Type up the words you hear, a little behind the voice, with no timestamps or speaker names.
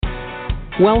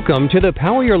Welcome to the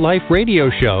Power Your Life radio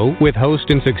show with host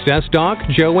and success doc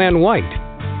Joanne White.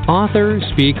 Author,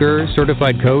 speaker,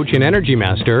 certified coach, and energy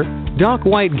master, Doc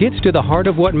White gets to the heart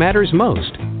of what matters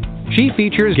most. She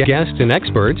features guests and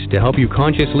experts to help you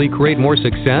consciously create more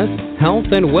success, health,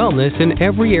 and wellness in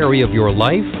every area of your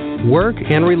life, work,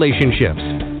 and relationships.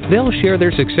 They'll share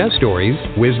their success stories,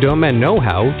 wisdom, and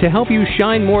know-how to help you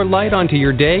shine more light onto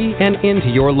your day and into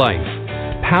your life.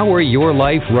 Power your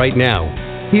life right now.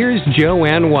 Here's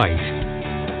Joanne White.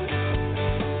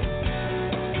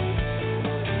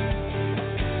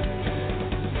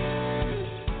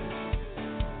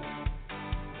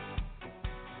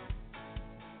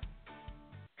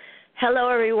 Hello,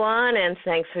 everyone, and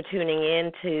thanks for tuning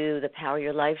in to the Power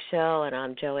Your Life show, and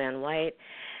I'm Joanne White.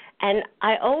 And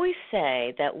I always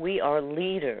say that we are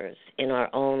leaders in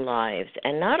our own lives,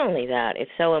 and not only that,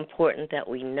 it's so important that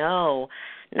we know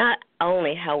not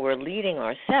only how we're leading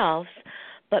ourselves,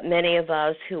 but many of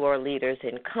us who are leaders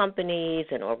in companies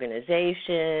and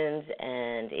organizations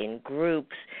and in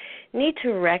groups need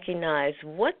to recognize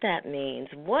what that means.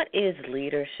 What is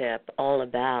leadership all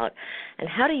about? And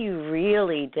how do you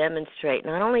really demonstrate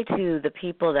not only to the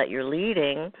people that you're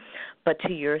leading, but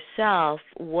to yourself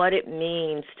what it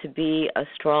means to be a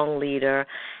strong leader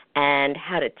and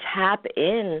how to tap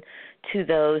in to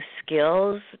those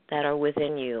skills that are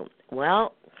within you?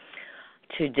 Well,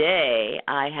 today,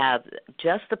 I have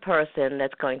just the person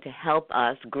that's going to help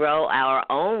us grow our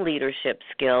own leadership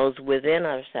skills within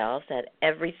ourselves at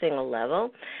every single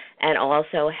level and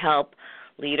also help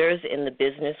leaders in the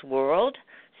business world.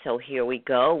 So here we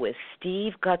go with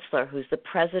Steve Gutzler, who's the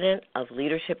president of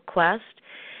Leadership Quest.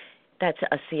 That's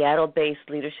a Seattle-based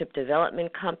leadership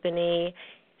development company.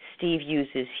 Steve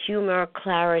uses humor,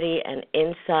 clarity, and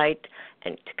insight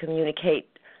and to communicate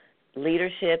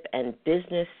leadership and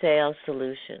business sales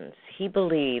solutions. He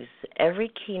believes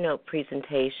every keynote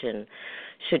presentation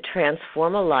should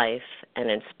transform a life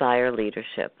and inspire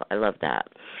leadership. I love that.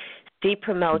 Steve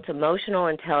promotes emotional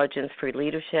intelligence for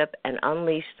leadership and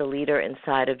unleash the leader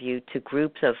inside of you to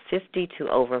groups of 50 to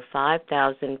over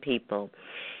 5,000 people.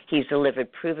 He's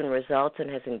delivered proven results and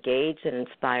has engaged and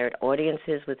inspired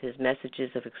audiences with his messages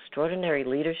of extraordinary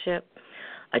leadership,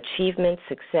 achievement,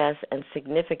 success, and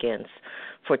significance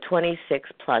for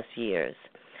 26-plus years.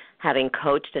 Having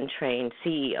coached and trained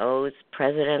CEOs,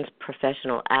 presidents,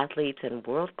 professional athletes, and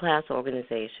world-class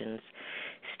organizations,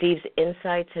 Steve's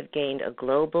insights have gained a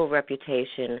global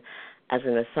reputation as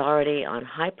an authority on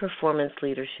high-performance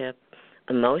leadership,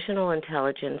 emotional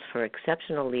intelligence for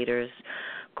exceptional leaders,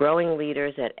 growing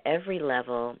leaders at every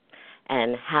level,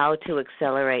 and how to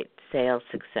accelerate sales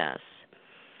success.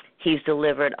 He's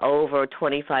delivered over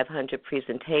 2,500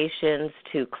 presentations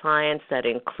to clients that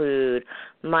include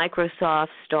Microsoft,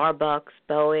 Starbucks,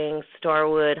 Boeing,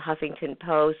 Starwood, Huffington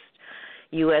Post,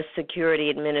 U.S.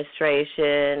 Security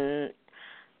Administration,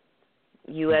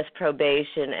 U.S.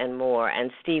 Probation, and more. And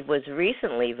Steve was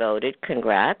recently voted,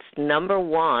 congrats,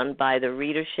 #1 by the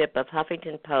readership of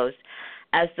Huffington Post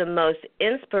as the most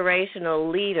inspirational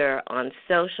leader on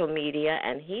social media,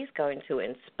 and he's going to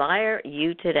inspire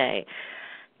you today.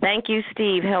 Thank you,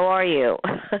 Steve. How are you?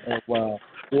 Oh,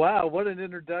 wow, what an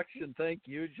introduction. Thank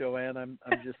you, Joanne. I'm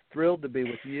just thrilled to be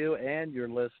with you and your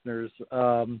listeners.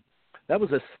 That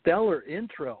was a stellar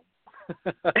intro.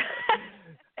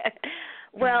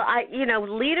 Well,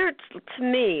 to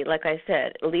me, like I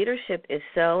said, leadership is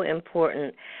so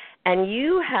important. And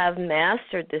you have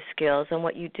mastered the skills, and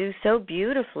what you do so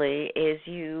beautifully is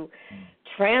you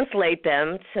translate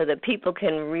them so that people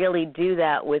can really do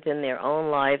that within their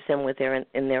own lives and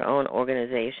in their own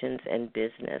organizations and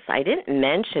business. I didn't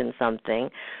mention something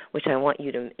which I want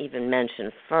you to even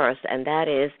mention first, and that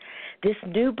is this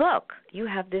new book. You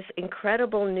have this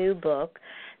incredible new book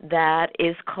that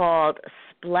is called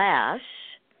Splash,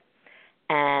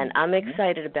 and I'm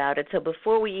excited about it. So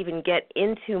before we even get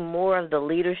into more of the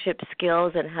leadership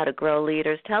skills and how to grow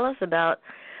leaders, tell us about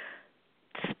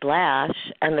Splash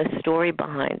and the story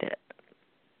behind it.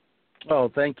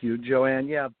 Oh, thank you, Joanne.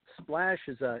 Yeah, Splash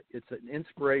it's an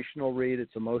inspirational read.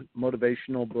 It's a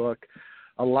motivational book.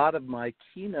 A lot of my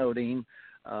keynoting,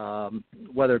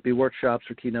 whether it be workshops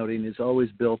or keynoting, is always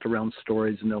built around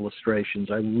stories and illustrations.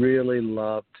 I really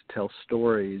love to tell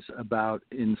stories about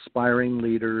inspiring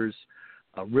leaders,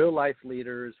 real-life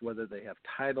leaders, whether they have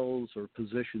titles or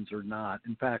positions or not.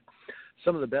 In fact,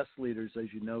 some of the best leaders,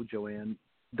 as you know, Joanne,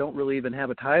 don't really even have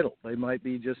a title. They might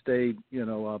be just an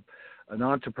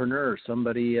entrepreneur,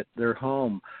 somebody at their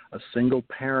home, a single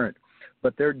parent,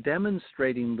 but they're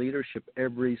demonstrating leadership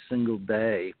every single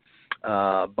day.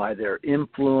 by their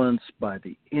influence, by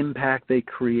the impact they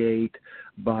create,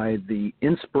 by the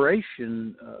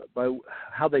inspiration, by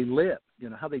how they live,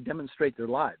 how they demonstrate their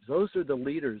lives. Those are the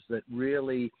leaders that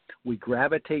really we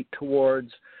gravitate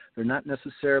towards. They're not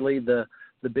necessarily the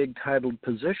big titled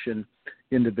position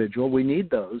individual. We need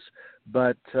those,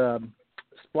 but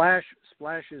Splash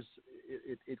is,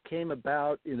 it came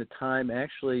about in a time,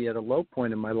 actually at a low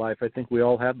point in my life. I think we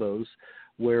all have those,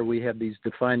 where we have these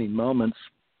defining moments.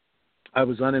 I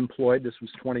was unemployed. This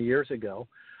was 20 years ago,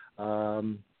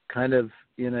 kind of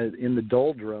in the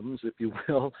doldrums, if you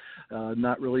will,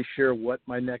 not really sure what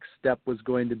my next step was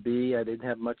going to be. I didn't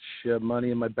have much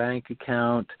money in my bank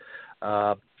account,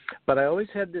 but I always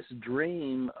had this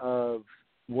dream of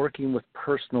working with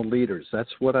personal leaders. That's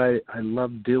what I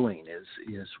love doing,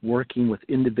 is working with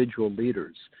individual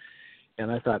leaders.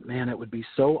 And I thought, man, it would be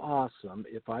so awesome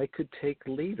if I could take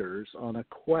leaders on a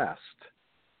quest,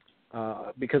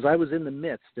 because I was in the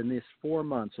midst, in these 4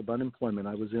 months of unemployment,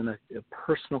 I was in a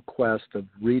personal quest of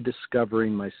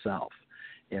rediscovering myself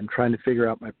and trying to figure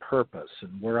out my purpose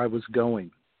and where I was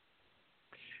going.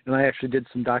 And I actually did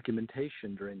some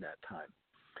documentation during that time.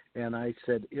 And I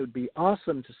said it would be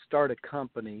awesome to start a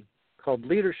company called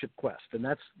Leadership Quest. And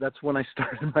that's when I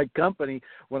started my company,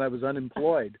 when I was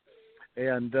unemployed.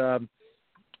 And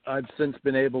I've since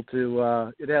been able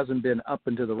to, it hasn't been up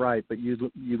and to the right, but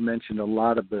you mentioned a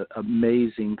lot of the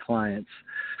amazing clients.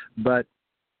 But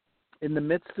in the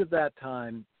midst of that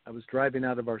time, I was driving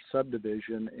out of our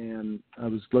subdivision, and I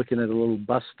was looking at a little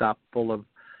bus stop full of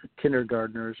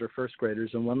kindergartners or first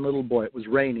graders, and one little boy, it was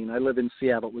raining. I live in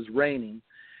Seattle. It was raining.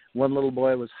 One little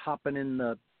boy was hopping in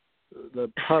the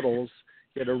puddles.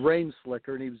 He had a rain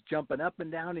slicker, and he was jumping up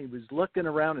and down. He was looking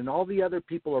around, and all the other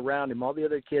people around him, all the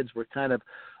other kids were kind of,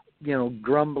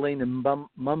 grumbling and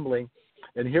mumbling.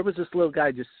 And here was this little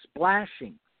guy just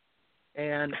splashing.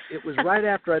 And it was right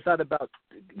after I thought about,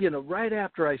 right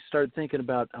after I started thinking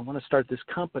about, I want to start this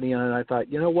company. And I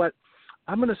thought, you know what?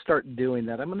 I'm going to start doing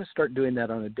that. I'm going to start doing that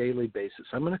on a daily basis.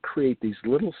 I'm going to create these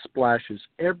little splashes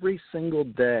every single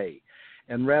day.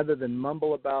 And rather than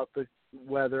mumble about the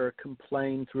weather or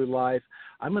complain through life,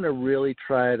 I'm going to really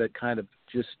try to kind of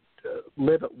just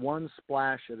live at one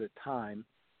splash at a time.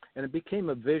 And it became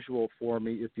a visual for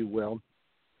me, if you will.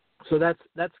 So that's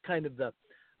kind of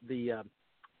the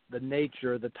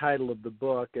nature, the title of the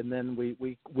book. And then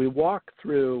we walk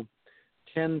through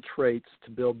 10 traits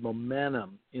to build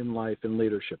momentum in life and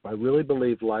leadership. I really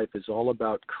believe life is all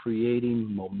about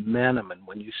creating momentum. And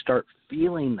when you start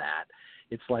feeling that,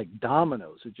 it's like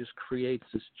dominoes. It just creates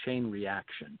this chain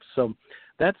reaction. So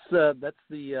that's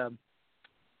the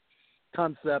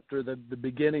concept, or the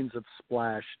beginnings of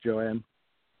Splash, Joanne.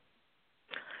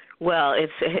 Well,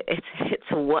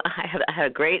 I had a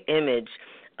great image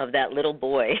of that little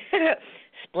boy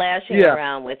splashing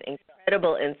around with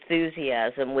incredible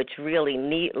enthusiasm, which really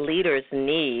leaders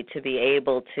need to be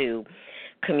able to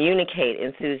communicate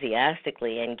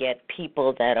enthusiastically and get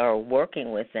people that are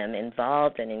working with them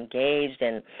involved and engaged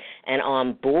and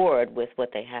on board with what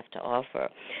they have to offer.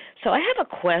 So I have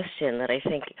a question that I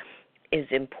think is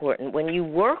important. When you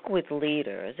work with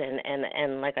leaders,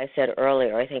 and like I said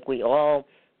earlier, I think we all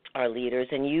are leaders,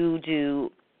 and you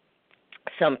do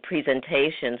some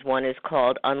presentations. One is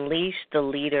called Unleash the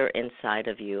Leader Inside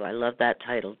of You. I love that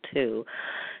title too.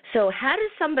 So how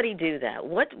does somebody do that?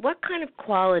 What kind of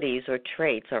qualities or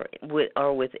traits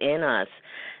are within us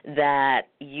that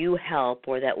you help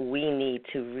or that we need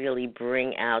to really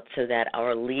bring out so that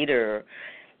our leader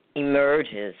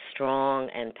emerges strong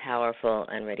and powerful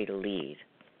and ready to lead?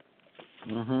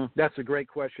 Mm-hmm. That's a great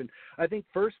question. I think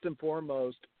first and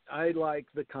foremost, I like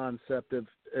the concept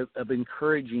of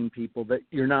encouraging people that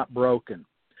you're not broken.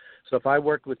 So if I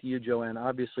worked with you, Joanne,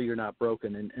 obviously you're not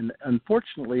broken. And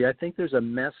unfortunately, I think there's a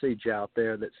message out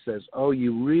there that says, oh,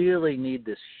 you really need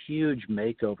this huge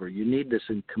makeover. You need this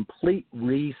complete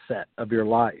reset of your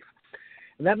life.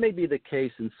 And that may be the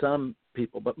case in some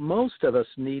people, but most of us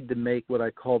need to make what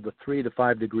I call the 3 to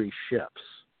 5 degree shifts.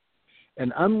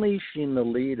 And unleashing the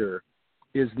leader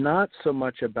is not so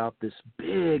much about this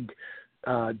big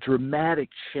dramatic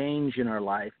change in our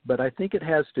life, but I think it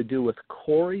has to do with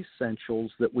core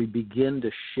essentials that we begin to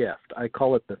shift. I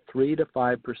call it the 3 to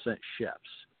 5% shifts.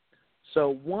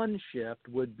 So one shift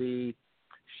would be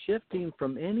shifting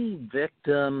from any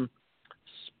victim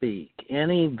speak,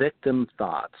 any victim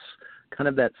thoughts, kind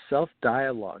of that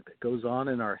self-dialogue that goes on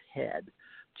in our head,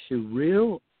 to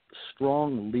real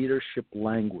strong leadership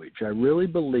language. I really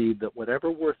believe that whatever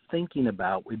we're thinking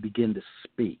about, we begin to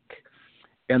speak.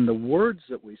 And the words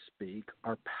that we speak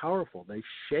are powerful. They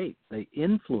shape, they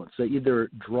influence, they either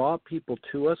draw people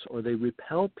to us or they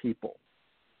repel people.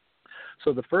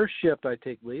 So the first shift I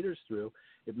take leaders through,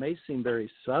 it may seem very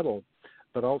subtle,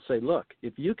 but I'll say, look,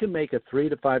 if you can make a 3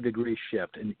 to 5 degree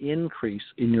shift, an increase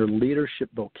in your leadership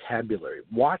vocabulary,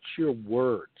 watch your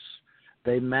words.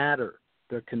 They matter.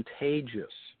 They're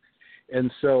contagious. And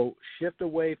so shift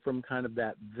away from kind of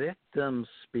that victim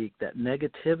speak, that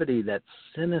negativity, that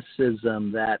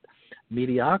cynicism, that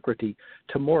mediocrity,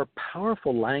 to more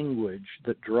powerful language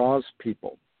that draws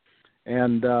people.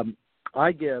 And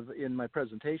I give in my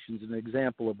presentations an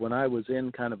example of when I was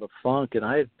in kind of a funk and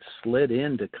I had slid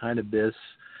into kind of this,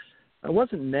 it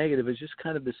wasn't negative, it was just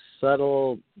kind of this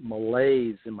subtle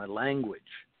malaise in my language.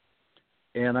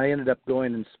 And I ended up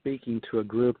going and speaking to a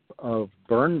group of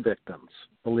burn victims,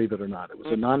 believe it or not. It was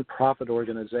a nonprofit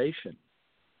organization.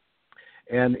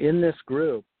 And in this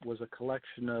group was a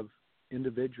collection of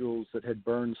individuals that had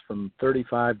burns from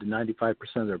 35 to 95%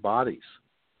 of their bodies.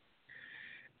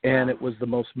 And it was the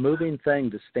most moving thing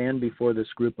to stand before this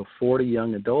group of 40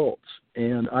 young adults,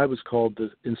 and I was called to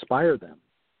inspire them.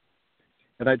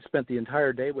 And I'd spent the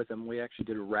entire day with them. We actually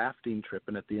did a rafting trip,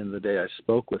 and at the end of the day, I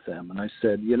spoke with them, and I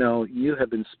said, you know, you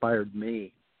have inspired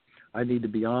me. I need to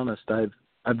be honest.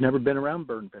 I've never been around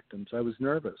burn victims. I was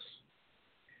nervous.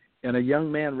 And a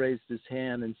young man raised his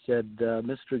hand and said,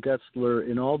 Mr. Gutzler,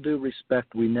 in all due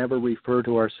respect, we never refer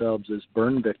to ourselves as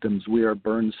burn victims. We are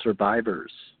burn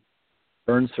survivors.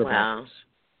 Burn survivors.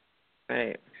 Wow.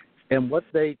 Right. And what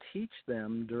they teach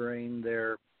them during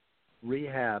their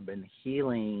rehab and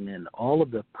healing and all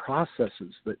of the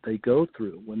processes that they go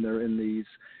through when they're in these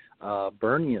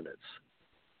burn units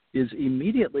is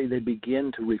immediately they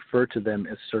begin to refer to them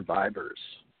as survivors.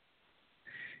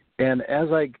 And as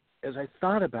I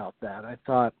thought about that, I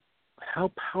thought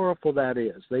how powerful that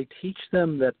is. They teach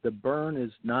them that the burn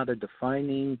is not a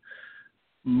defining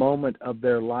moment of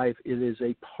their life. It is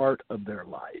a part of their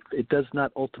life. It does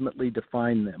not ultimately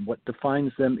define them. What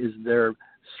defines them is their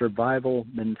survival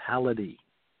mentality.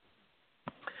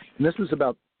 And this was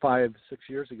about 5-6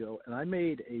 years ago, and I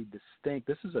made a distinct,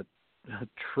 this is a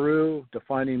true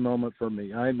defining moment for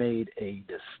me. I made a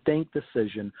distinct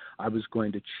decision. I was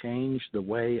going to change the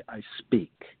way I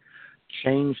speak,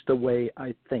 change the way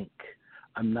I think.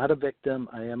 I'm not a victim.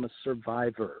 I am a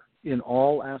survivor in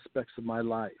all aspects of my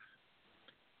life.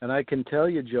 And I can tell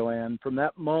you, Joanne, from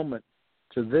that moment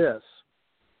to this,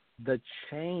 the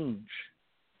change,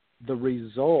 the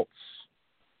results,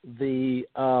 the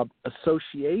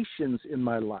associations in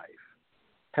my life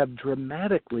have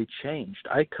dramatically changed.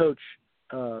 I coach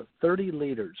 30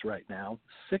 leaders right now.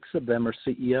 6 of them are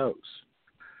CEOs.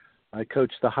 I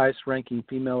coach the highest-ranking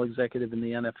female executive in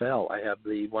the NFL. I have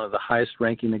one of the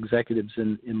highest-ranking executives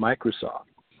in Microsoft.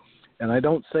 And I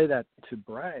don't say that to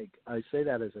brag. I say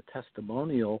that as a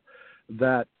testimonial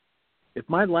that if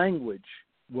my language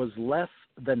was less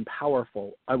than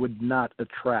powerful, I would not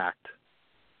attract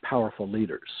powerful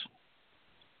leaders.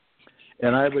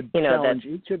 And I would challenge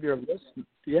each of your listeners.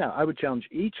 Yeah, I would challenge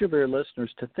each of your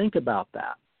listeners to think about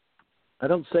that. I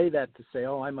don't say that to say,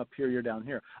 oh, I'm up here, you're down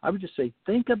here. I would just say,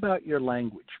 think about your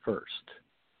language first.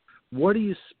 What are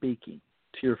you speaking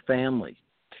to your family,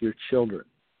 to your children?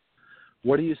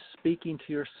 What are you speaking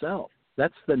to yourself?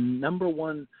 That's the number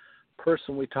one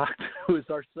person we talk to is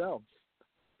ourselves.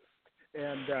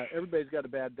 And everybody's got a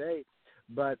bad day,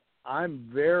 but I'm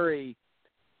very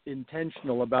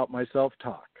intentional about my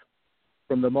self-talk.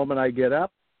 From the moment I get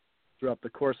up, throughout the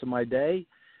course of my day,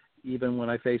 even when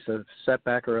I face a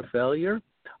setback or a failure,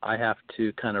 I have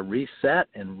to kind of reset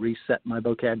my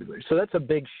vocabulary. So that's a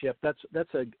big shift.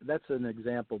 That's an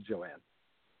example, Joanne.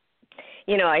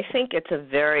 You know, I think it's a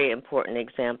very important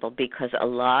example because a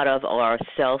lot of our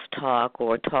self-talk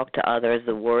or talk to others,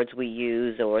 the words we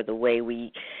use or the way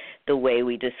we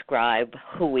describe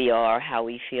who we are, how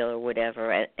we feel or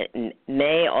whatever, it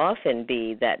may often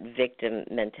be that victim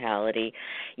mentality,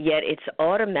 yet it's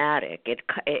automatic.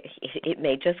 It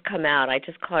may just come out. I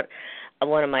just caught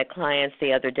one of my clients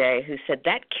the other day who said,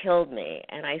 that killed me.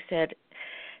 And I said,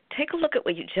 take a look at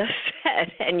what you just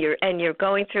said, and you're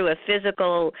going through a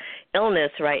physical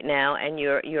illness right now, and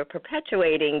you're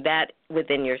perpetuating that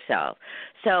within yourself.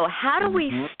 So how do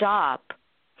we stop?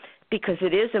 Because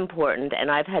it is important, and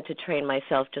I've had to train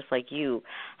myself just like you.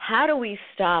 How do we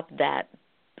stop that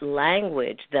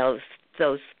language, those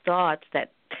thoughts,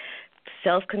 that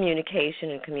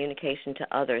self-communication and communication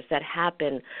to others that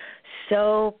happen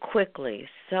so quickly,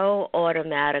 so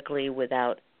automatically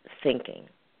without thinking?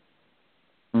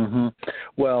 Mm-hmm.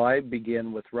 Well, I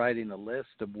begin with writing a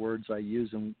list of words I use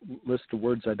and list of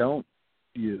words I don't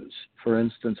use. For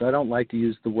instance, I don't like to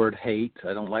use the word hate.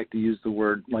 I don't like to use the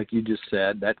word, like you just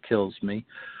said, that kills me.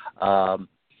 I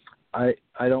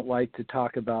don't like to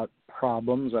talk about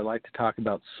problems. I like to talk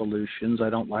about solutions.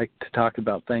 I don't like to talk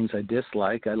about things I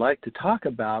dislike. I like to talk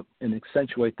about and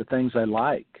accentuate the things I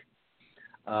like.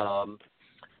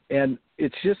 And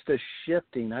it's just a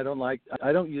shifting. I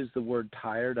don't use the word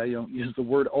tired. I don't use the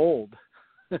word old.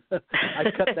 I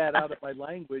cut that out of my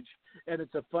language, and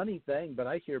it's a funny thing, but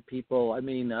I hear people,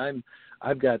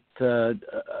 I've got a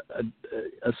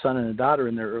son and a daughter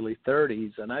in their early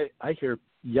 30s, and I hear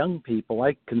young people,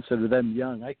 I consider them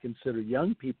young, I consider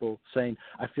young people saying,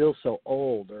 I feel so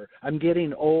old, or I'm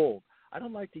getting old. I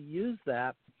don't like to use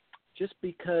that just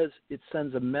because it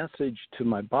sends a message to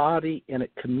my body and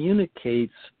it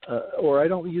communicates, or I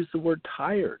don't use the word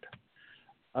tired.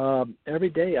 Every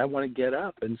day I want to get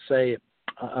up and say,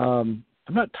 I'm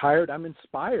not tired, I'm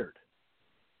inspired.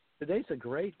 Today's a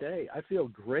great day. I feel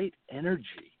great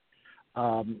energy.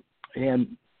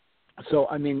 And so,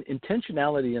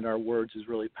 intentionality in our words is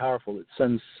really powerful. It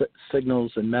sends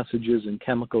signals and messages and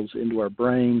chemicals into our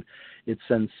brain. It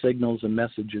sends signals and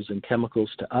messages and chemicals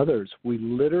to others. We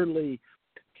literally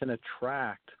can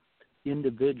attract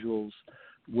individuals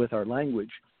with our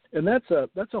language. And that's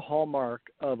a hallmark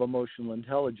of emotional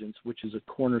intelligence, which is a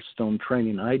cornerstone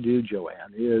training I do,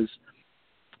 Joanne, is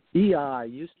EI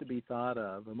used to be thought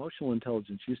of, emotional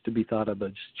intelligence used to be thought of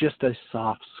as just a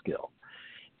soft skill.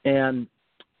 And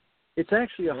it's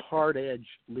actually a hard-edged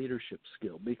leadership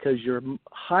skill, because your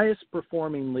highest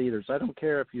performing leaders, I don't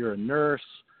care if you're a nurse,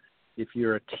 if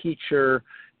you're a teacher,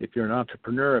 if you're an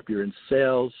entrepreneur, if you're in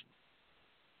sales,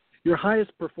 your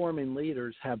highest performing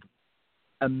leaders have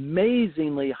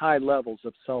amazingly high levels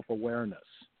of self-awareness.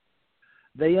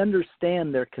 They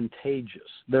understand they're contagious.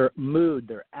 Their mood,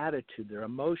 their attitude, their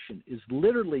emotion is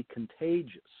literally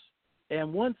contagious.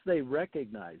 And once they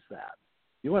recognize that,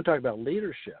 you want to talk about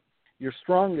leadership. Your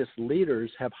strongest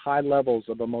leaders have high levels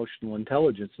of emotional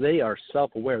intelligence. They are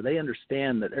self-aware. They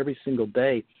understand that every single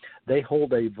day they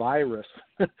hold a virus.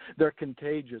 They're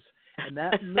contagious. And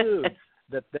that mood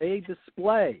that they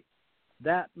display,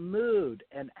 that mood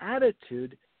and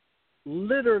attitude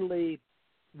literally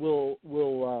will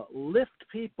lift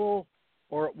people,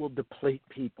 or it will deplete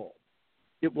people.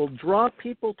 It will draw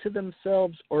people to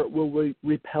themselves, or it will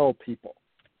repel people.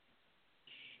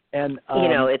 And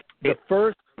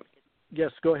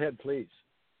yes, go ahead, please.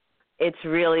 It's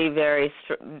really very,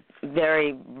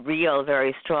 very real,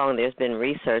 very strong. There's been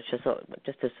research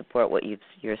just to support what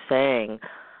you're saying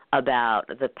about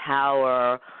the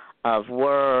power of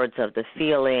words, of the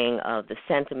feeling, of the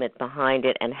sentiment behind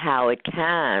it, and how it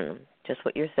can, just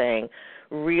what you're saying,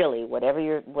 really,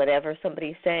 whatever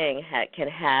somebody's saying can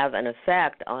have an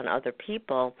effect on other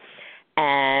people,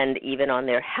 and even on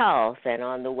their health, and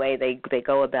on the way they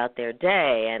go about their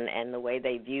day, and the way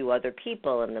they view other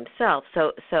people and themselves.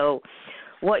 So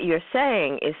what you're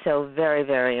saying is so very,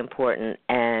 very important,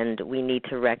 and we need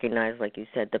to recognize, like you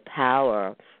said, the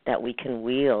power that we can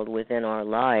wield within our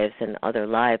lives and other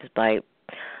lives by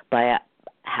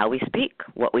how we speak,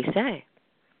 what we say.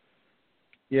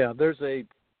 Yeah,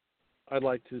 I'd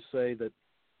like to say that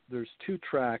there's two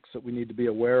tracks that we need to be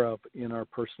aware of in our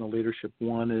personal leadership.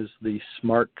 One is the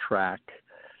SMART track.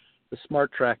 The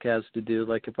SMART track has to do,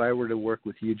 like if I were to work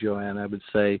with you, Joanne, I would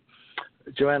say,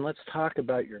 Joanne, let's talk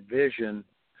about your vision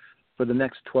for the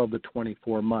next 12 to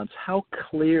 24 months. How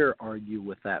clear are you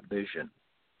with that vision?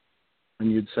 And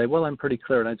you'd say, well, I'm pretty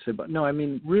clear. And I'd say, but no,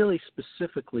 really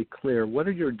specifically clear. What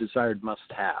are your desired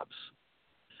must-haves?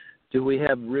 Do we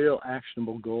have real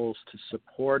actionable goals to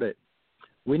support it?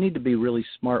 We need to be really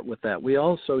smart with that. We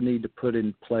also need to put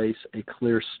in place a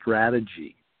clear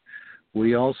strategy.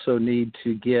 We also need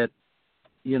to get,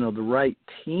 the right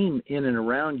team in and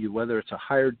around you, whether it's a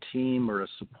hired team or a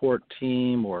support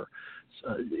team or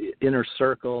inner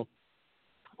circle.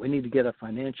 We need to get a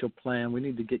financial plan. We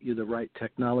need to get you the right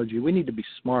technology. We need to be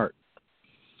smart.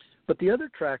 But the other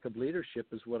track of leadership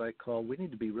is what I call, we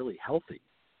need to be really healthy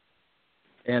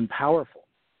and powerful.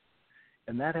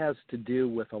 And that has to do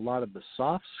with a lot of the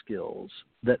soft skills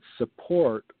that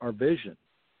support our vision.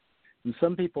 And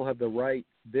some people have the right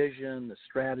vision, the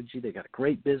strategy, they got a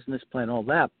great business plan, all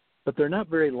that, but they're not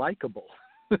very likable.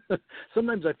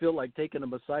 Sometimes I feel like taking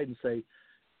them aside and say,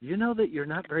 you know that you're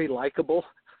not very likable?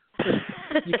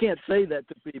 You can't say that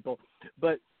to people.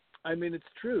 But, it's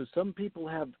true. Some people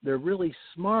they're really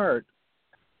smart,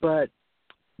 but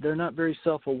they're not very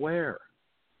self-aware.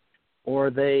 Or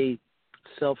they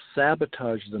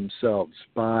self-sabotage themselves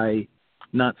by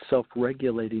not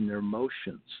self-regulating their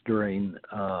emotions during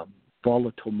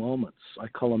volatile moments. I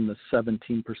call them the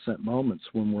 17% moments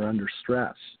when we're under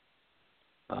stress.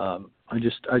 I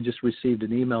just received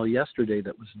an email yesterday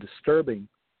that was disturbing.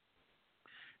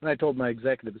 And I told my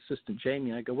executive assistant,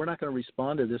 Jamie, I go, we're not going to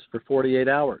respond to this for 48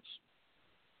 hours.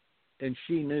 and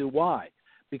she knew why,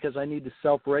 because I need to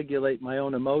self-regulate my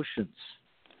own emotions.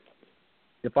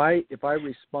 If I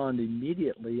respond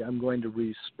immediately, I'm going to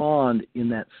respond in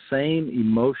that same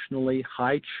emotionally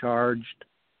high-charged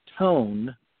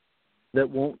tone that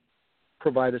won't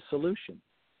provide a solution.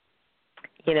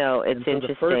 You know, it's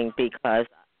interesting because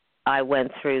I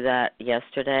went through that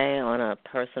yesterday on a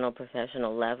personal,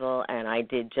 professional level, and I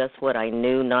did just what I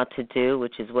knew not to do,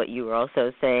 which is what you were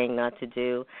also saying not to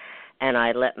do, and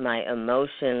I let my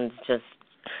emotions just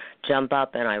jump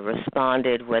up, and I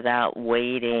responded without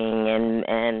waiting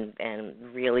and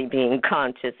really being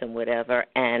conscious and whatever,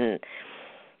 and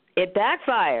it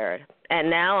backfired, and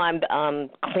now I'm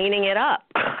cleaning it up.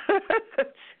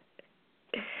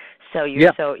 So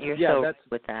you're so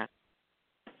with that.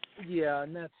 Yeah,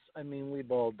 and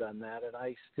we've all done that, and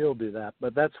I still do that.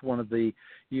 But that's one of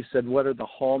you said, what are the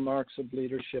hallmarks of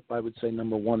leadership? I would say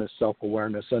number one is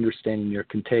self-awareness, understanding you're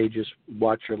contagious,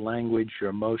 watch your language, your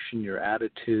emotion, your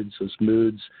attitudes, those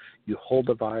moods. You hold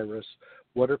a virus.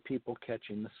 What are people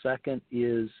catching? The second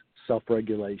is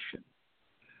self-regulation.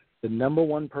 The number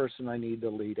one person I need to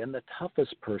lead, and the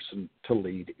toughest person to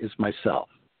lead, is myself.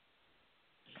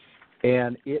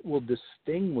 And it will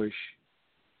distinguish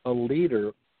a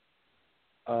leader.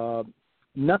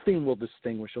 Nothing will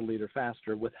distinguish a leader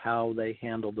faster with how they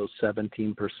handle those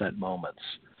 17% moments.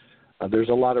 There's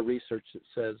a lot of research that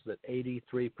says that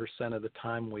 83% of the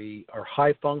time we are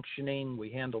high functioning,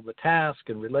 we handle the task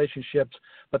and relationships,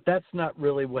 but that's not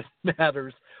really what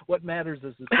matters. What matters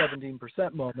is the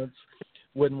 17% moments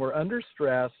when we're under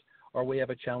stress or we have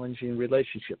a challenging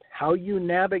relationship. How you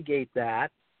navigate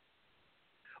that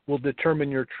will determine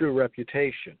your true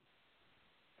reputation.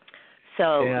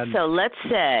 So let's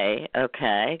say,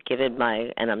 okay,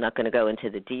 and I'm not going to go into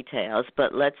the details,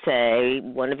 but let's say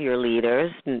one of your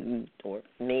leaders, or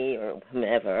me or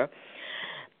whomever,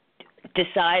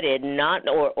 decided not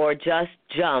or just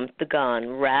jumped the gun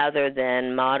rather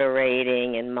than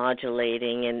moderating and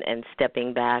modulating and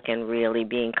stepping back and really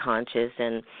being conscious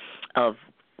and of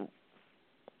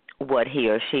what he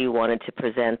or she wanted to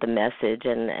present, the message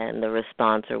and the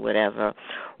response or whatever.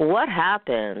 What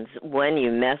happens when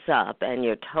you mess up and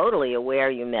you're totally aware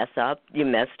you messed up,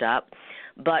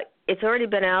 but it's already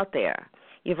been out there?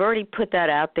 You've already put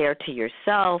that out there to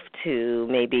yourself, to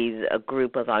maybe a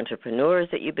group of entrepreneurs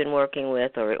that you've been working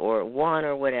with or one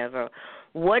or whatever.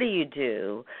 What do you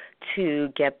do to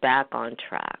get back on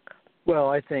track? Well,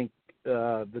 I think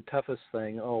the toughest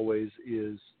thing always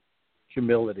is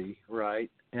humility,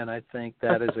 right? And I think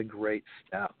that is a great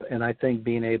step. And I think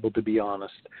being able to be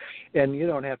honest. And you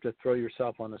don't have to throw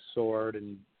yourself on a sword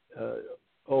and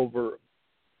overdo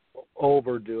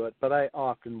it. But I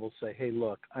often will say, hey,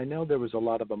 look, I know there was a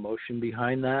lot of emotion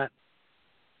behind that.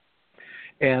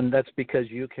 And that's because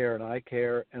you care and I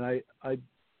care. And I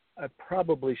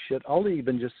probably should, I'll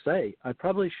even just say, I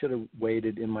probably should have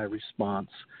waited in my response,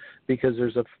 because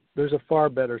there's a far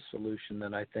better solution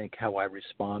than I think how I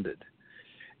responded.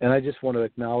 And I just want to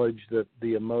acknowledge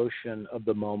the emotion of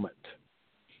the moment.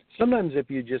 Sometimes if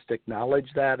you just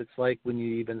acknowledge that, it's like when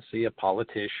you even see a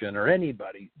politician or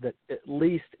anybody that at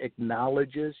least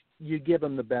acknowledges, you give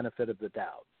them the benefit of the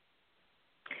doubt.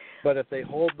 But if they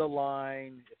hold the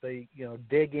line, if they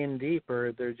dig in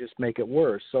deeper, they just make it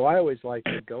worse. So I always like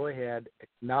to go ahead,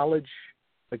 acknowledge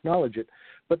it,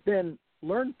 but then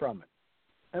learn from it.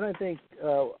 And I think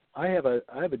I have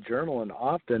a journal, and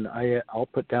often I'll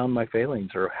put down my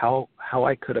failings or how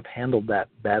I could have handled that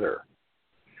better.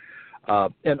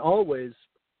 And always,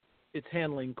 it's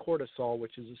handling cortisol,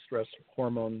 which is a stress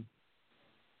hormone.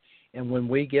 And when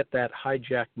we get that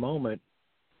hijacked moment,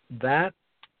 that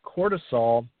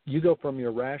cortisol, you go from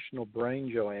your rational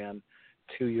brain, Joanne,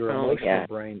 to your emotional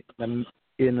brain in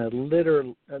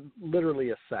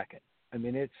literally a second. I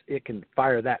mean, it can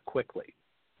fire that quickly.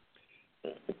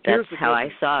 That's how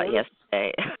I saw it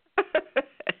yesterday.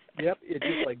 Yep, it's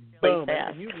just like boom,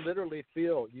 and you literally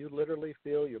feel your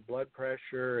blood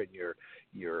pressure and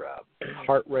your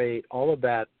heart rate. All of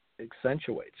that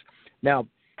accentuates. Now,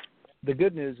 the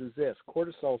good news is this: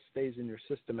 cortisol stays in your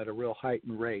system at a real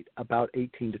heightened rate about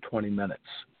 18 to 20 minutes.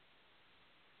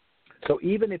 So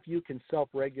even if you can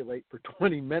self-regulate for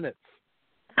 20 minutes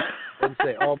and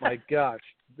say, "Oh my gosh,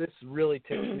 this really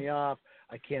ticks me off.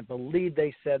 I can't believe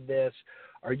they said this.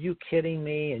 Are you kidding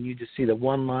me?" And you just see the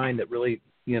one line that really,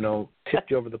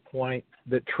 tipped you over the point,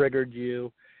 that triggered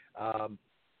you.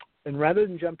 And rather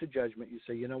than jump to judgment, you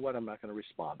say, you know what, I'm not going to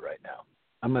respond right now.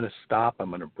 I'm going to stop. I'm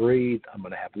going to breathe. I'm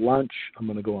going to have lunch. I'm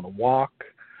going to go on a walk.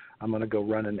 I'm going to go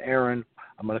run an errand.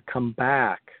 I'm going to come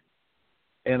back.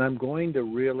 And I'm going to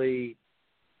really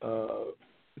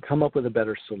come up with a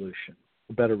better solution,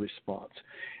 a better response.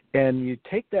 And you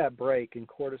take that break, and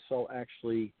cortisol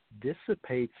actually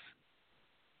dissipates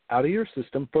out of your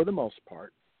system for the most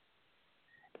part.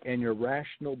 And your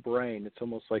rational brain, it's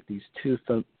almost like these two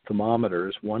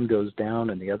thermometers. One goes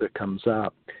down and the other comes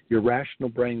up. Your rational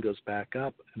brain goes back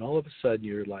up, and all of a sudden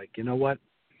you're like, you know what?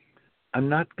 I'm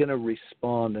not going to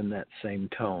respond in that same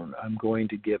tone. I'm going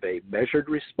to give a measured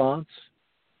response,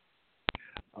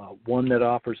 one that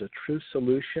offers a true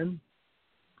solution.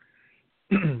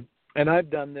 And I've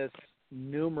done this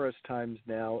numerous times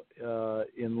now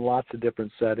in lots of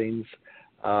different settings,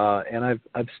 and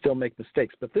I've still make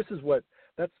mistakes. But this is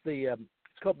that's it's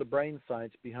called the brain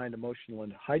science behind emotional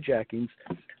hijackings.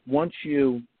 Once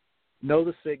you know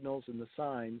the signals and the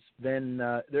signs, then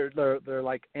they're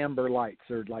like amber lights.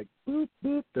 They're like boop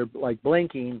boop. They're like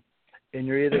blinking, and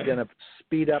you're either going to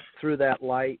speed up through that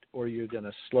light or you're going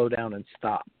to slow down and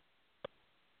stop.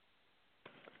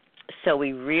 So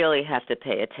we really have to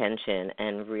pay attention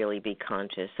and really be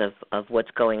conscious of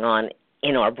what's going on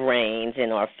in our brains,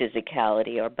 in our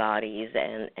physicality, our bodies,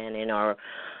 and in our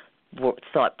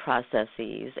thought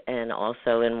processes, and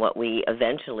also in what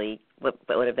eventually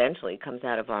comes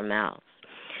out of our mouths.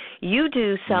 You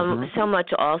do so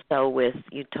much also with,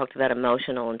 you talked about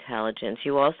emotional intelligence.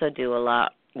 You also do a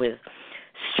lot with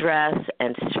stress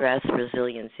and stress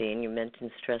resiliency, and you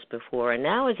mentioned stress before. And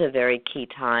now is a very key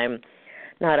time,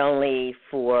 not only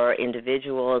for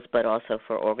individuals but also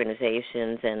for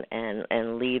organizations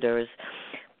and leaders.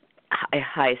 A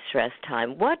high stress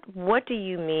time. What do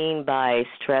you mean by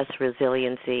stress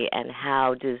resiliency, and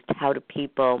how do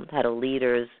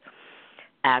leaders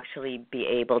actually be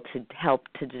able to help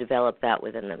to develop that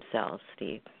within themselves,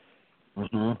 Steve?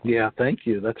 Mm-hmm. Yeah, thank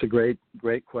you. That's a great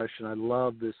question. I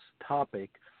love this topic.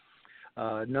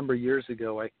 A number of years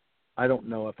ago, I don't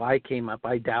know if I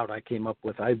doubt I came up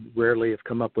with, I rarely have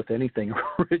come up with anything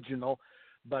original,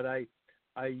 but I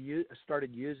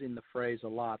started using the phrase a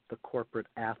lot, the corporate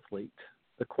athlete.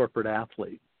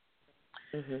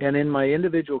 Mm-hmm. And in my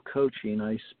individual coaching,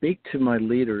 I speak to my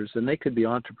leaders, and they could be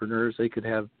entrepreneurs, they could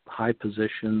have high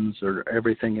positions or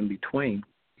everything in between.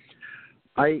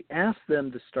 I ask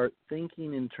them to start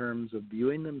thinking in terms of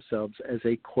viewing themselves as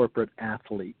a corporate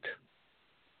athlete.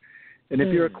 And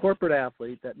if you're a corporate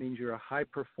athlete, that means you're a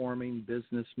high-performing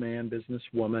businessman,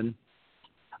 businesswoman,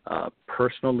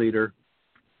 personal leader.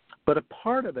 But a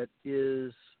part of it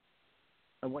is,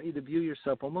 I want you to view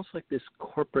yourself almost like this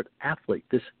corporate athlete,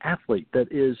 this athlete that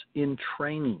is in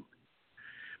training.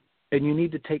 And you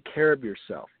need to take care of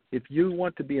yourself. If you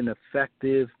want to be an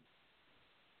effective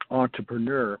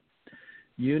entrepreneur,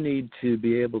 you need to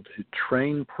be able to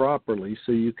train properly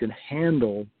so you can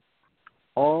handle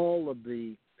all of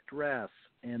the stress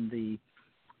and the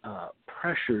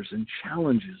pressures and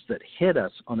challenges that hit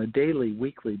us on a daily,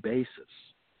 weekly basis.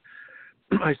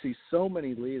 I see so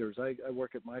many leaders. I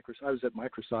work at Microsoft. I was at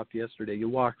Microsoft yesterday. You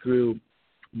walk through,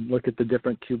 look at the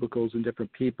different cubicles and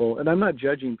different people. And I'm not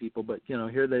judging people, but,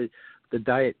 here the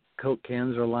Diet Coke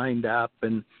cans are lined up,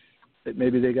 and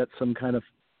maybe they got some kind of,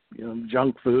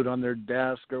 junk food on their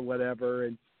desk or whatever.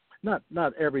 And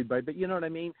not everybody, but you know what I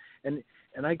mean? And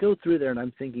I go through there and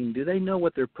I'm thinking, do they know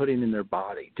what they're putting in their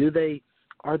body?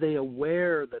 Are they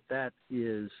aware that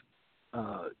is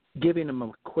giving them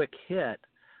a quick hit?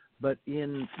 But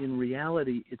in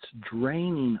reality, it's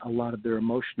draining a lot of their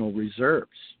emotional reserves.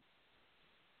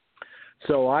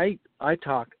 So I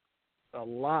talk a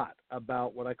lot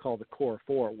about what I call the core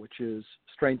four, which is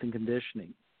strength and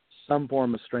conditioning, some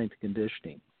form of strength and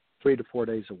conditioning, 3 to 4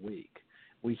 days a week.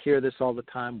 We hear this all the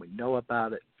time. We know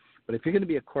about it. But if you're going to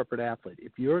be a corporate athlete,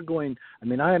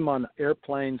 I am on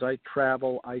airplanes, I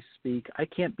travel, I speak. I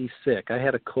can't be sick. I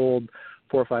had a cold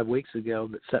 4 or 5 weeks ago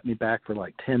that set me back for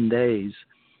like 10 days.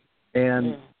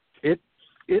 And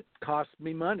it cost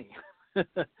me money.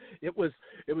 It was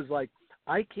like,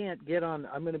 I can't get on.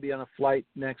 I'm going to be on a flight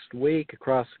next week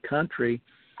across the country.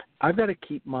 I've got to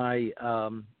keep my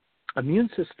immune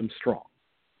system strong.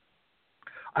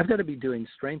 I've got to be doing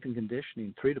strength and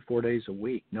conditioning 3 to 4 days a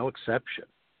week, no exception.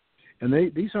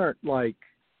 And these aren't like,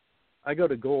 I go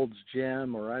to Gold's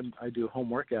Gym or I do home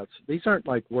workouts. These aren't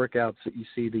like workouts that you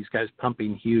see these guys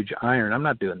pumping huge iron. I'm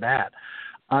not doing that.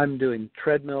 I'm doing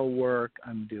treadmill work.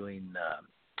 I'm doing,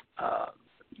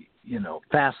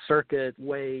 fast circuit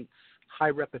weights, high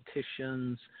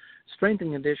repetitions, strength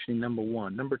and conditioning, number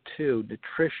one. Number two,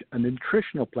 a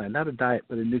nutritional plan, not a diet,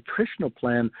 but a nutritional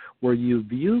plan where you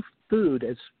view food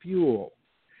as fuel,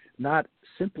 not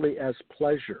simply as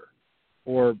pleasure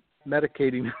or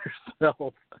medicating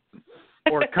yourself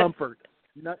or comfort.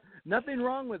 Nothing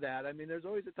wrong with that. There's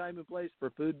always a time and place for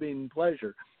food being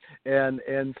pleasure and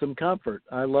some comfort.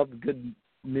 I love good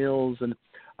meals, and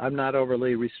I'm not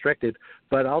overly restricted.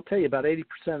 But I'll tell you, about 80%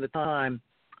 of the time,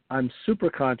 I'm super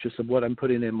conscious of what I'm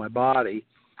putting in my body,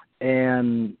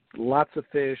 and lots of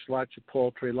fish, lots of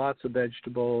poultry, lots of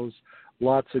vegetables,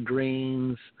 lots of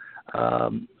greens,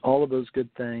 all of those good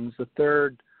things. The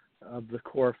third of the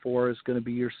core four is going to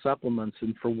be your supplements.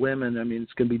 And for women, I mean,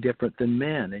 it's going to be different than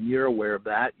men, and you're aware of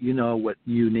that. You know what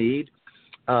you need.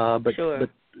 But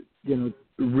you know,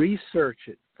 research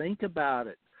it. Think about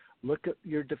it. Look at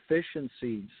your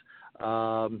deficiencies.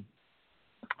 I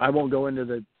won't go into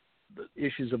the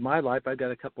issues of my life. I've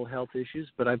got a couple health issues,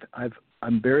 but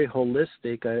I'm very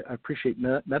holistic. I appreciate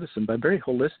medicine, but I'm very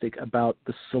holistic about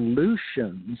the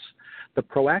solutions, the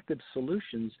proactive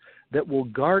solutions that will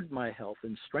guard my health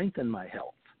and strengthen my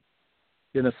health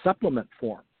in a supplement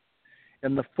form.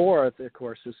 And the fourth, of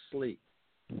course, is sleep.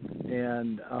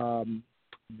 And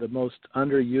the most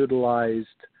underutilized,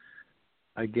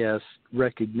 I guess,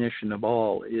 recognition of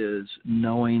all is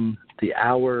knowing the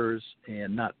hours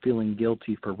and not feeling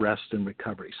guilty for rest and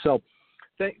recovery. So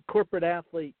corporate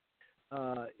athlete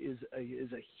is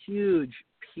a huge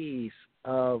piece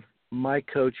of my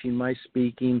coaching, my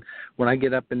speaking. When I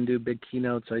get up and do big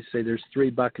keynotes, I say there's 3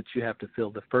 buckets you have to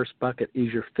fill. The first bucket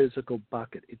is your physical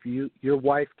bucket. If your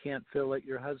wife can't fill it,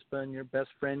 your husband, your best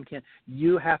friend can't,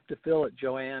 you have to fill it,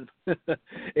 Joanne.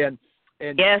 and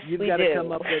yes, you've got to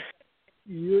come up with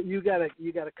you got to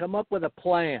come up with a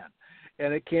plan,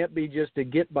 and it can't be just a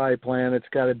get by plan. It's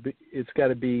got to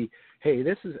be hey,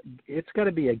 it's got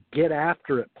to be a get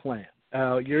after it plan.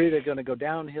 You're either going to go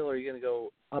downhill or you're going to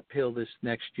go uphill this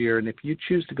next year. And if you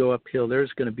choose to go uphill,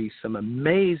 there's going to be some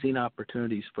amazing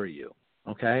opportunities for you.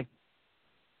 Okay?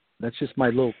 That's just my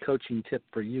little coaching tip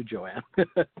for you, Joanne.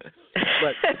 But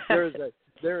there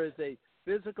is a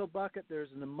physical bucket. There's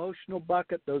an emotional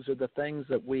bucket. Those are the things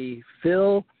that we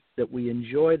fill, that we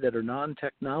enjoy, that are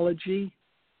non-technology.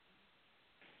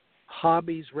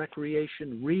 Hobbies,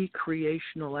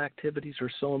 recreational activities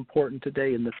are so important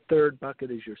today. And the third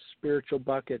bucket is your spiritual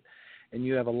bucket. And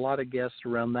you have a lot of guests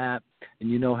around that, and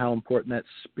you know how important that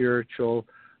spiritual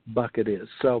bucket is.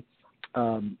 So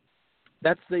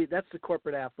that's the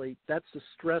corporate athlete. That's the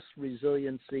stress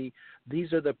resiliency.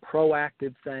 These are the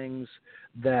proactive things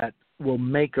that will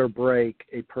make or break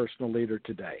a personal leader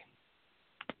today.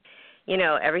 You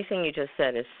know, everything you just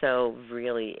said is so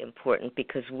really important,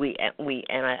 because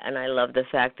I love the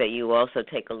fact that you also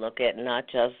take a look at not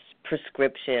just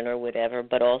prescription or whatever,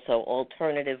 but also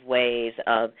alternative ways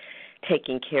of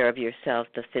taking care of yourself,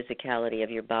 the physicality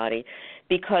of your body,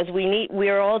 because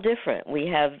we're all different. We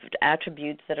have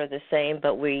attributes that are the same,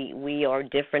 but we are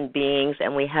different beings,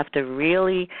 and we have to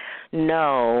really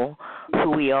know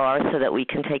who we are so that we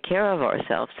can take care of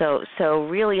ourselves. So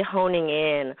really honing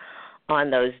in on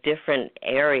those different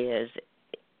areas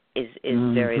is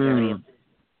very, very important.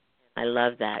 I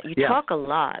love that. You talk a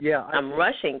lot. Yeah, I'm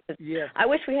rushing. Yeah. I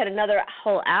wish we had another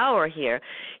whole hour here.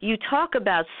 You talk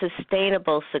about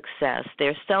sustainable success.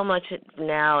 There's so much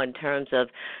now in terms of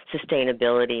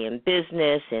sustainability in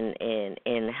business,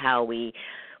 in how we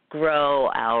grow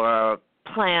our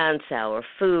plants, our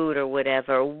food, or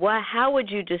whatever. How would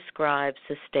you describe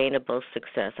sustainable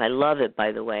success? I love it,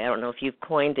 by the way. I don't know if you've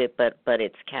coined it, but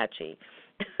it's catchy.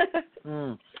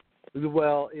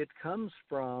 Well, it comes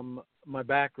from my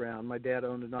background. My dad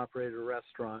owned and operated a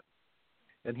restaurant,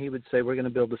 and he would say, we're going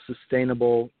to build a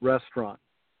sustainable restaurant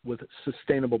with a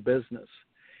sustainable business.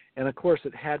 And, of course,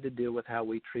 it had to do with how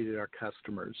we treated our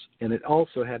customers, and it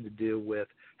also had to do with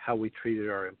how we treated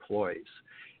our employees.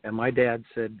 And my dad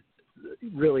said,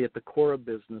 really at the core of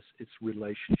business, it's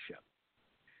relationship.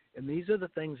 And these are the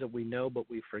things that we know but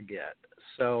we forget.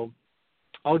 So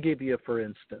I'll give you, for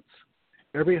instance,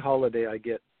 every holiday I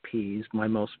get P's, my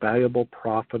most valuable,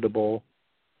 profitable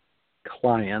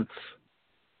clients,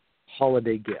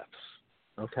 holiday gifts,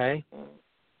 okay?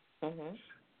 Mm-hmm.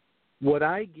 What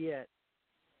I get,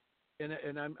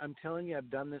 and I'm telling you,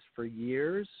 I've done this for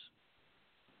years,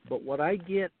 but what I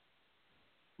get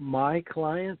my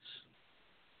clients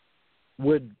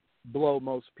would blow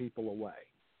most people away.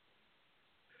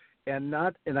 And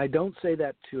I don't say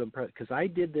that to impress, because I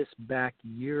did this back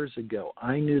years ago.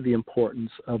 I knew the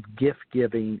importance of gift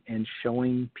giving and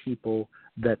showing people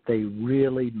that they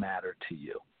really matter to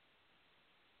you.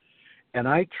 And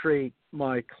I treat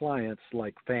my clients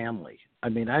like family. I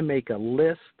mean, I make a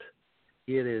list.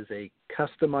 It is a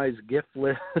customized gift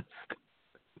list.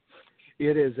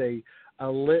 It is I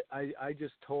was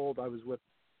with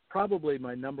probably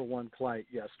my number one client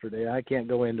yesterday. I can't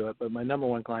go into it, but my number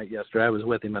one client yesterday, I was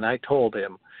with him, and I told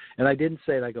him, and I didn't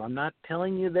say it. I go, I'm not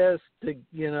telling you this to,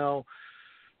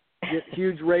 get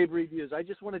huge rave reviews. I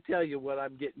just want to tell you what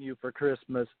I'm getting you for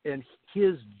Christmas. And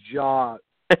his jaw,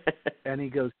 and he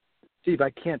goes, Steve,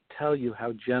 I can't tell you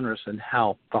how generous and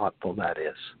how thoughtful that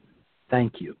is.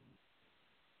 Thank you.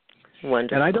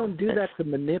 Wonderful. And I don't do that to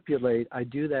manipulate. I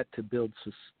do that to build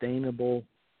sustainable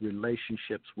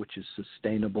relationships, which is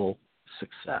sustainable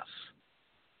success.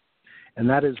 And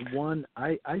that is one,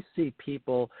 I see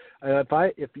people,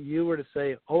 if you were to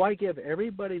say, I give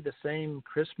everybody the same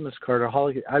Christmas card or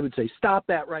holiday, I would say, stop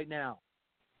that right now.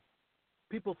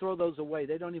 People throw those away.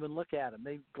 They don't even look at them.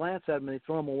 They glance at them and they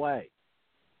throw them away.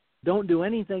 Don't do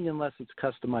anything unless it's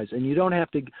customized. And you don't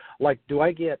have to, do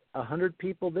I get 100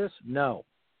 people this? No.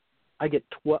 I get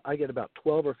about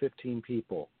 12 or 15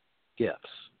 people gifts.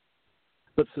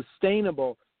 But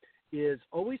sustainable is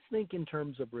always think in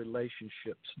terms of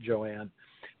relationships, Joanne.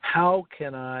 How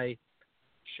can I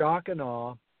shock and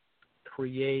awe,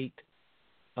 create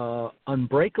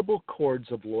unbreakable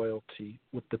cords of loyalty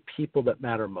with the people that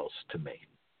matter most to me?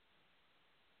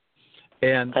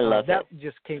 And I love that it.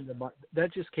 just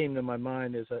came to my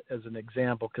mind as an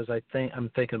example, because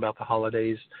I'm thinking about the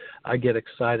holidays. I get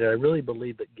excited. I really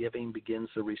believe that giving begins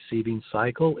the receiving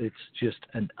cycle. It's just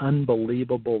an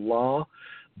unbelievable law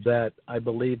that I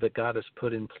believe that God has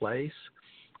put in place,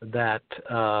 that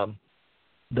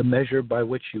the measure by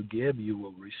which you give, you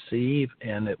will receive,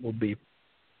 and it will be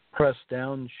pressed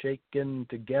down, shaken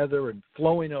together, and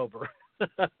flowing over.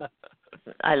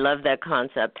 I love that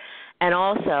concept. And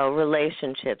also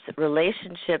relationships.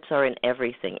 Relationships are in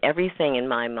everything. Everything in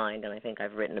my mind, and I think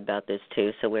I've written about this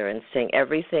too, so we're in sync.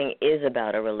 Everything is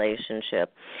about a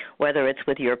relationship, whether it's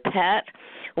with your pet,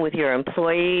 with your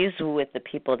employees, with the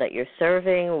people that you're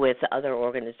serving, with other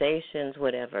organizations,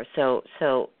 whatever. So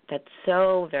that's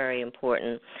so very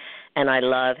important. And I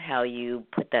love how you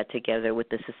put that together with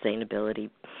the sustainability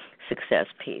success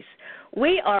piece.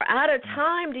 We are out of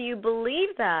time. Do you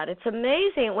believe that? It's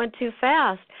amazing. It went too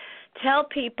fast. Tell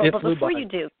people, but before you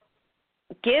do,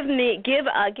 give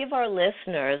our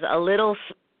listeners a little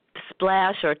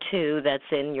splash or two that's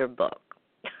in your book.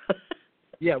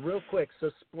 Yeah, real quick.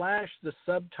 So Splash, the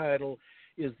subtitle,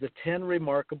 is the 10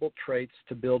 remarkable traits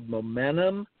to build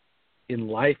momentum in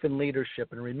life and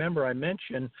leadership. And remember, I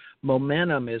mentioned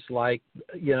momentum is like,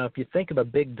 if you think of a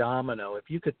big domino, if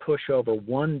you could push over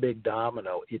one big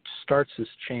domino, it starts this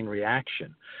chain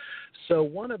reaction. So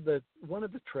one of the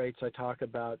traits I talk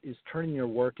about is turning your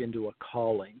work into a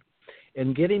calling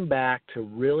and getting back to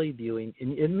really viewing,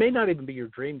 and it may not even be your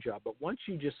dream job, but once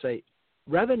you just say,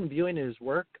 rather than viewing it as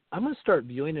work, I'm going to start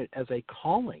viewing it as a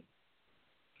calling,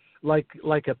 like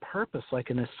a purpose, like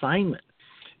an assignment.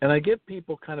 And I give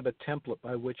people kind of a template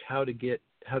by which how to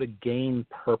gain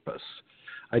purpose,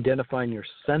 identifying your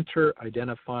center,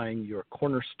 identifying your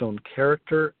cornerstone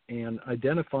character, and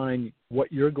identifying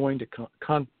what you're going to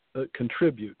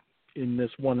contribute in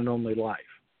this one and only life.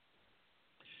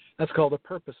 That's called a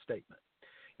purpose statement.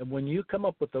 And when you come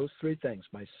up with those three things,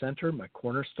 my center, my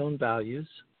cornerstone values,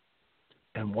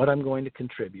 and what I'm going to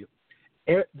contribute,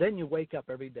 then you wake up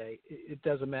every day. It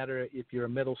doesn't matter if you're a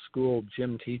middle school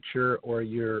gym teacher or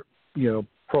you're,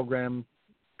 program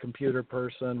computer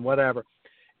person, whatever.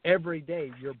 Every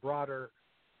day, your broader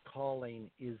calling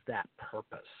is that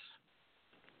purpose.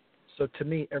 So to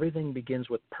me, everything begins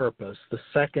with purpose. The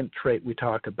second trait we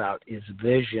talk about is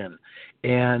vision.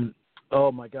 And,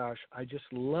 oh my gosh, I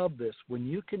just love this. When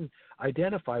you can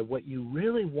identify what you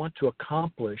really want to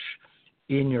accomplish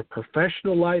in your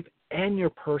professional life and your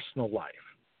personal life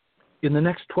in the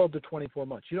next 12 to 24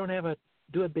 months. You don't have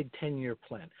do a big 10-year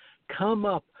plan. Come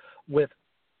up with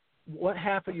what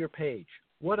half of your page,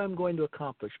 what I'm going to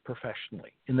accomplish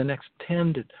professionally in the next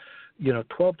 12 to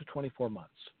 24 months.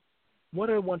 What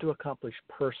I want to accomplish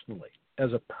personally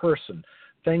as a person,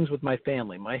 things with my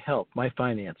family, my health, my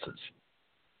finances.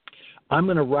 I'm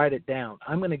going to write it down.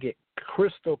 I'm going to get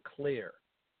crystal clear.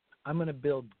 I'm going to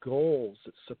build goals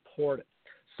that support it.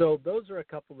 So those are a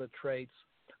couple of the traits.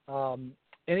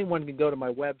 Anyone can go to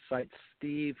my website,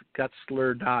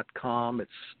 stevegutzler.com.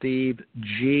 It's Steve,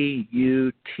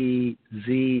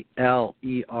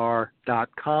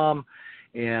 Gutzler.com.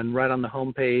 And right on the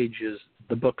homepage is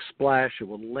the book Splash. It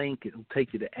will link. It will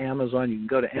take you to Amazon. You can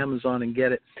go to Amazon and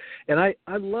get it. And I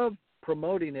love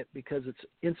promoting it because it's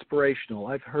inspirational.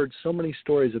 I've heard so many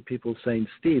stories of people saying,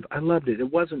 Steve, I loved it.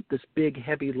 It wasn't this big,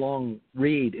 heavy, long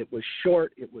read. It was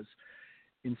short. It was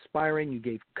inspiring. You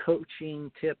gave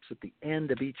coaching tips at the end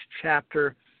of each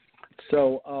chapter.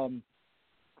 So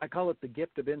I call it the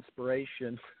gift of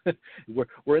inspiration.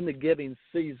 We're in the giving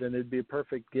season. It'd be a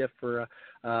perfect gift for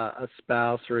a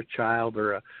spouse or a child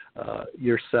or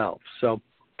yourself. So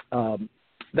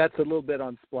that's a little bit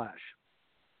on Splash.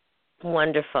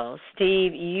 Wonderful.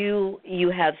 Steve,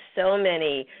 you have so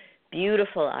many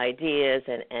beautiful ideas,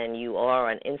 and you are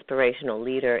an inspirational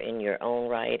leader in your own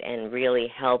right and really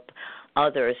help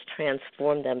others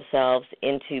transform themselves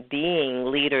into being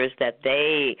leaders that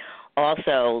they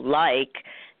also like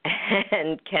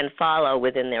and can follow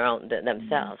within their own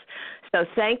themselves. So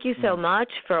thank you so much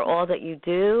for all that you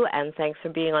do, and thanks for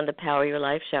being on the Power Your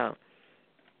Life show.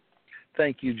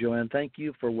 Thank you, Joanne. Thank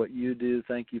you for what you do.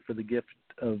 Thank you for the gift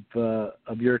of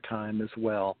your time as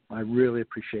well. I really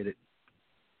appreciate it.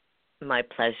 My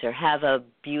pleasure. Have a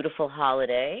beautiful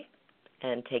holiday,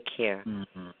 and take care.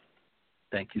 Mm-hmm.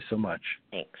 Thank you so much.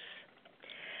 Thanks.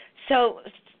 So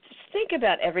think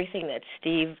about everything that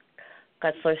Steve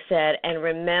Gutzler said, and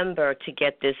remember to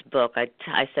get this book. As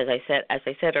I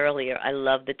said earlier, I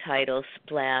love the title,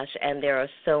 Splash, and there are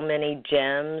so many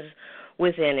gems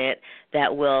within it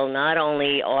that will not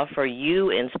only offer you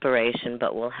inspiration,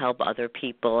 but will help other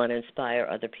people and inspire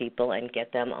other people and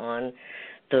get them on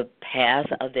the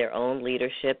path of their own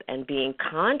leadership and being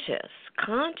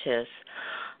conscious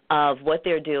of what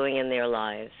they're doing in their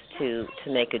lives to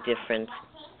make a difference.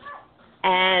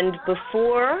 And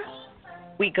before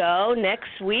we go,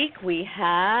 next week we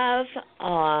have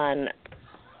on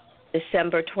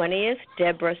December 20th,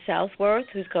 Deborah Southworth,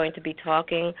 who's going to be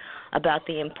talking about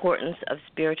the importance of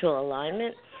spiritual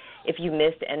alignment. If you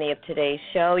missed any of today's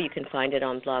show, you can find it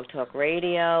on Blog Talk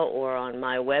Radio or on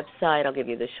my website. I'll give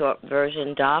you the short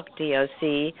version,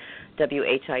 docwhite.org,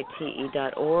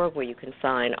 where you can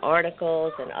find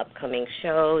articles and upcoming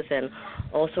shows and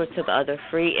all sorts of other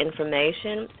free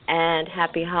information. And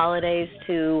happy holidays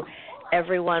to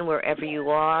everyone wherever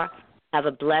you are. Have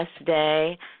a blessed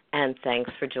day, and thanks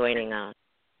for joining us.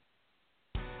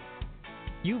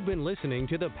 You've been listening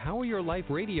to the Power Your Life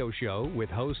radio show with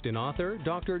host and author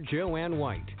Dr. Joanne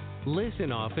White.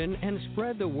 Listen often and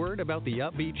spread the word about the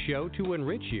upbeat show to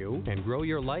enrich you and grow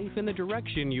your life in the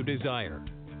direction you desire.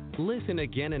 Listen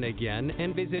again and again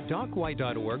and visit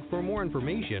docwhite.org for more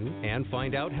information and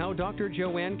find out how Dr.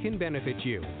 Joanne can benefit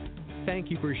you.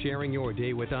 Thank you for sharing your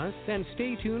day with us, and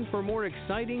stay tuned for more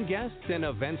exciting guests and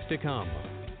events to come.